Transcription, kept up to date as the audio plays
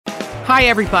Hi,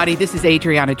 everybody. This is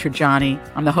Adriana Trajani.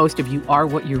 I'm the host of You Are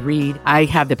What You Read. I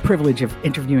have the privilege of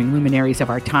interviewing luminaries of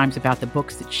our times about the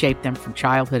books that shaped them from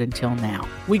childhood until now.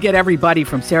 We get everybody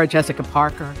from Sarah Jessica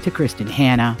Parker to Kristen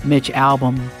Hanna, Mitch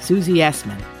Albom, Susie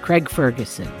Essman, Craig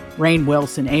Ferguson, Rainn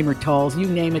Wilson, Amor Tolls, you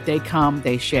name it, they come,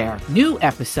 they share. New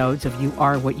episodes of You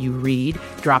Are What You Read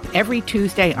drop every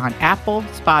Tuesday on Apple,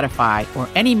 Spotify, or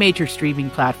any major streaming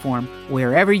platform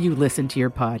wherever you listen to your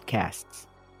podcasts.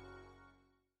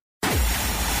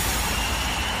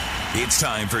 It's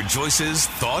time for Joyce's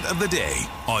Thought of the Day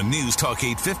on News Talk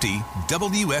 850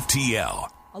 WFTL.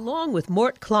 Along with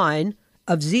Mort Klein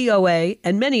of ZOA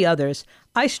and many others,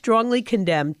 I strongly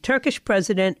condemn Turkish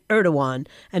President Erdogan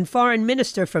and Foreign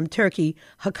Minister from Turkey,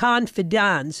 Hakan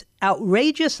Fidan's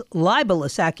outrageous,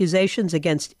 libelous accusations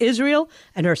against Israel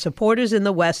and her supporters in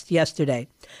the West yesterday,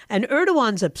 and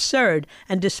Erdogan's absurd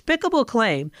and despicable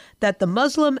claim that the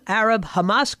Muslim Arab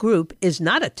Hamas group is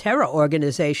not a terror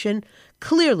organization.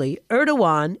 Clearly,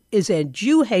 Erdogan is a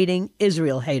Jew-hating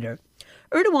Israel hater.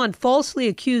 Erdogan falsely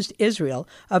accused Israel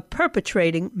of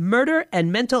perpetrating murder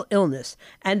and mental illness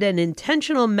and an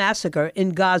intentional massacre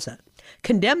in Gaza,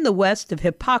 condemned the West of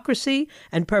hypocrisy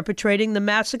and perpetrating the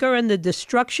massacre and the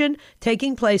destruction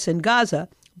taking place in Gaza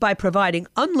by providing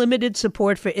unlimited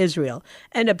support for Israel,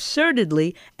 and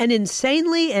absurdly and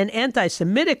insanely and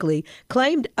anti-Semitically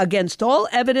claimed against all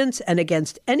evidence and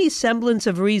against any semblance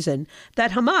of reason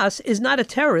that Hamas is not a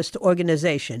terrorist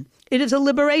organization. It is a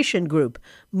liberation group,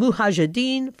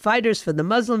 Mujahideen, fighters for the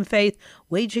Muslim faith,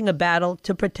 waging a battle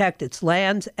to protect its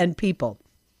lands and people.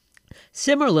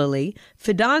 Similarly,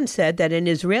 Fidan said that an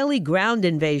Israeli ground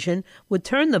invasion would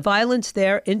turn the violence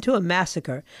there into a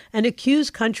massacre and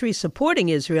accused countries supporting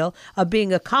Israel of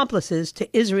being accomplices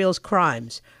to Israel's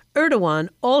crimes. Erdogan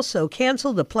also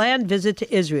canceled a planned visit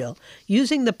to Israel,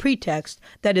 using the pretext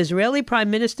that Israeli Prime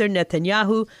Minister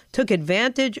Netanyahu took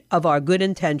advantage of our good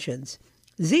intentions.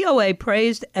 ZOA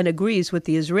praised and agrees with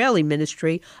the Israeli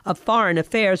Ministry of Foreign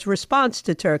Affairs' response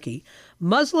to Turkey.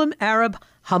 Muslim Arab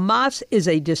Hamas is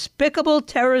a despicable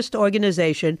terrorist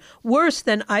organization worse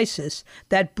than ISIS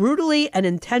that brutally and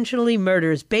intentionally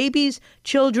murders babies,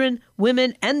 children,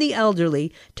 women, and the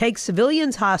elderly, takes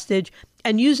civilians hostage,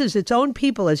 and uses its own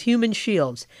people as human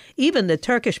shields. Even the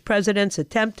Turkish president's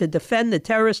attempt to defend the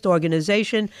terrorist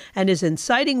organization and his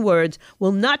inciting words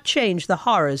will not change the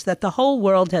horrors that the whole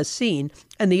world has seen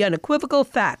and the unequivocal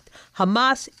fact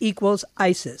Hamas equals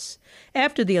ISIS.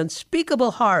 After the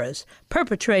unspeakable horrors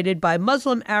perpetrated by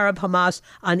Muslim Arab Hamas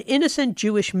on innocent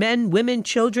Jewish men, women,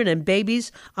 children, and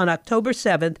babies on October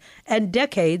 7th, and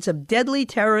decades of deadly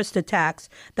terrorist attacks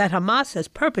that Hamas has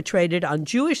perpetrated on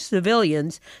Jewish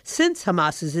civilians since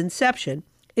Hamas's inception,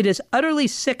 it is utterly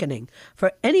sickening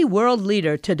for any world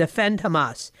leader to defend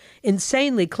Hamas,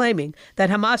 insanely claiming that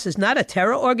Hamas is not a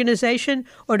terror organization,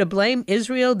 or to blame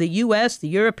Israel, the U.S., the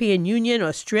European Union,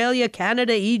 Australia,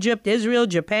 Canada, Egypt, Israel,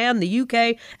 Japan, the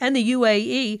UK, and the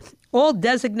UAE all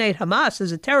designate Hamas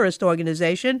as a terrorist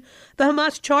organization. The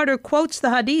Hamas charter quotes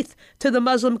the Hadith to the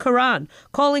Muslim Quran,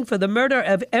 calling for the murder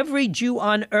of every Jew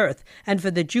on earth and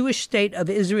for the Jewish state of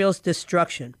Israel's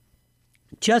destruction.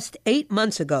 Just 8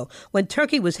 months ago, when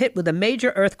Turkey was hit with a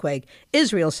major earthquake,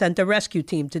 Israel sent a rescue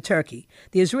team to Turkey.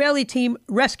 The Israeli team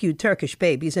rescued Turkish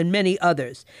babies and many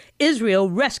others.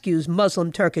 Israel rescues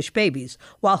Muslim Turkish babies,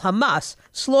 while Hamas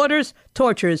slaughters,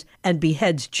 tortures, and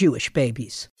beheads Jewish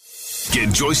babies.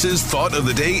 Get Joyce's Thought of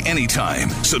the Day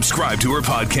anytime. Subscribe to her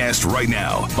podcast right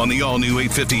now on the all-new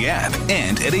 850 app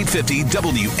and at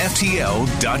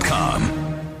 850WFTL.com.